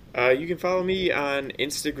 You can follow me on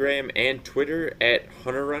Instagram and Twitter at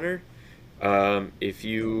HunterRunner. If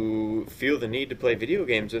you feel the need to play video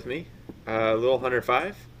games with me, Little Hunter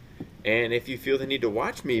 5. And if you feel the need to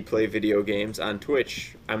watch me play video games on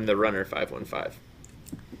Twitch, I'm the Runner 515.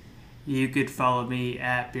 You could follow me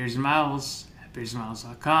at Beers and Miles, at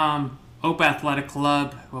beersandmiles.com. Ope Athletic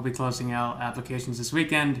Club will be closing out applications this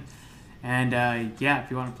weekend. And if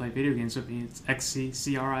you want to play video games with me, it's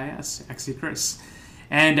XCCRIS, XC Chris.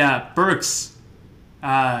 And Burks,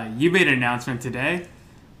 you made an announcement today.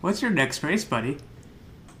 What's your next race, buddy?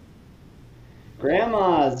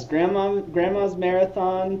 Grandma's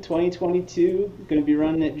Marathon 2022. Going to be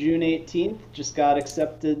running it June 18th. Just got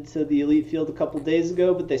accepted to the elite field a couple days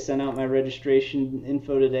ago, but they sent out my registration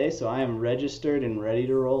info today, so I am registered and ready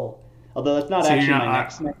to roll. Although that's not actually my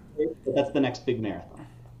next race, but that's the next big marathon.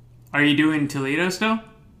 Are you doing Toledo still?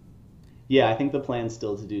 Yeah, I think the plan's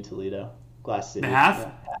still to do Toledo, Glass City. The half?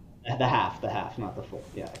 Yeah. The half, not the full.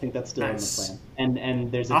 Yeah, I think that's still Nice. in the plan.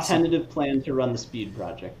 And there's a Awesome. tentative plan to run the speed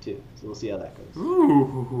project too. So we'll see how that goes.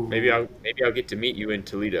 Ooh. Maybe I'll get to meet you in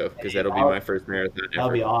Toledo because that'll be I'll- my first marathon That'll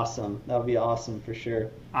ever. be awesome. That'll be awesome for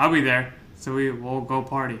sure. I'll be there, so we'll go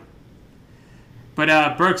party.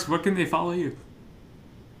 But Burks, where can they follow you?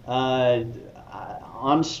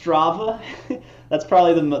 On Strava, that's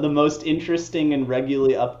probably the most interesting and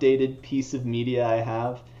regularly updated piece of media I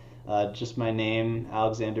have. Just my name,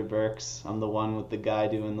 Alexander Burks. I'm the one with the guy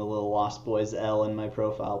doing the little Lost Boys L in my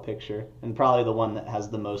profile picture, and probably the one that has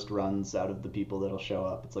the most runs out of the people that'll show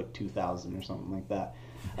up. It's like 2,000 or something like that.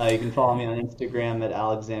 You can follow me on Instagram at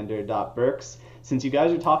alexander.burks. Since you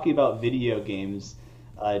guys are talking about video games,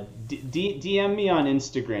 DM me on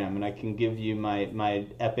Instagram and I can give you my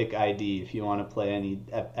Epic ID if you want to play any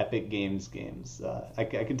Epic Games games. I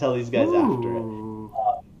can tell these guys after it. Ooh.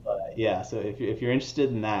 Yeah, so if you're interested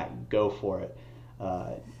in that, go for it.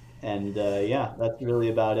 Yeah, that's really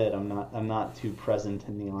about it. I'm not too present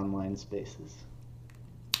in the online spaces.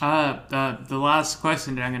 The last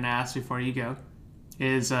question that I'm going to ask before you go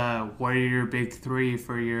is, what are your big three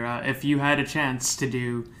for your, if you had a chance to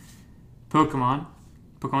do Pokemon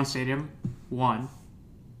Stadium 1,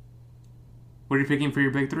 what are you picking for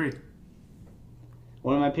your big three?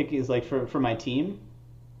 What am I picking is like for my team?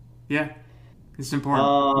 Yeah, it's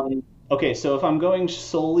important. Okay, so if I'm going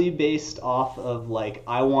solely based off of like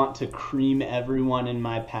I want to cream everyone in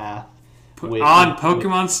my path On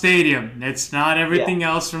Pokemon Stadium, it's not everything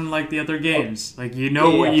else from like the other games. Like you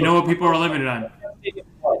know what people are limited on.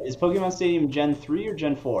 Is Pokemon Stadium Gen 3 or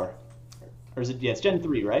Gen 4? Or is it? Yeah, it's Gen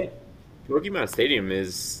 3, right? Pokemon Stadium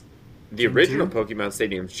is the Gen original 2? Pokemon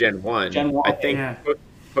Stadium's Gen 1. Gen 1, I think yeah.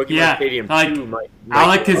 Pokemon Yeah, Stadium like 2 might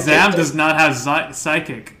Alakazam does not have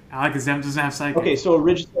Psychic. Alakazam doesn't have Psychic. Okay, so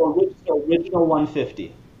original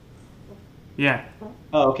 150. Yeah.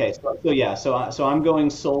 Oh, okay. So I'm going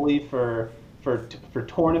solely for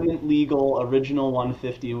tournament legal original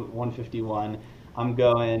 150 151. I'm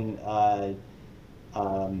going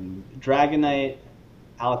Dragonite,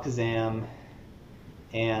 Alakazam,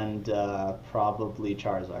 and probably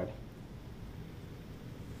Charizard.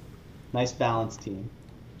 Nice balanced team.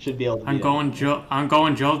 Should be able to. I'm going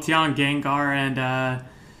Jolteon, Gengar,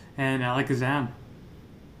 and Alakazam.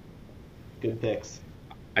 Good picks.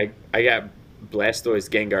 I got Blastoise,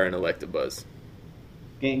 Gengar, and Electabuzz.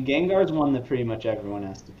 Gengar's one that pretty much everyone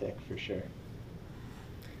has to pick for sure.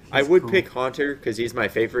 I would cool. pick Haunter because he's my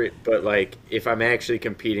favorite, but like if I'm actually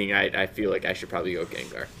competing, I feel like I should probably go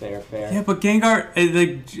Gengar. Fair. Yeah, but Gengar,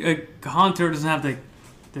 Haunter doesn't have the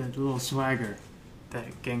little swagger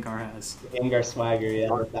that Gengar has. Gengar swagger, yeah.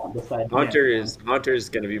 Beside Haunter is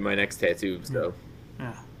gonna be my next tattoo. So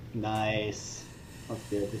Yeah. Nice. That's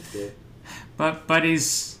good. But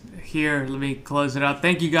buddies, here, let me close it out.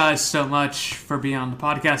 Thank you guys so much for being on the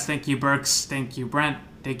podcast. Thank you, Burks. Thank you, Brent.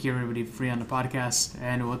 Thank you, everybody, for being on the podcast.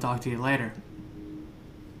 And we'll talk to you later.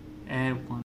 And one.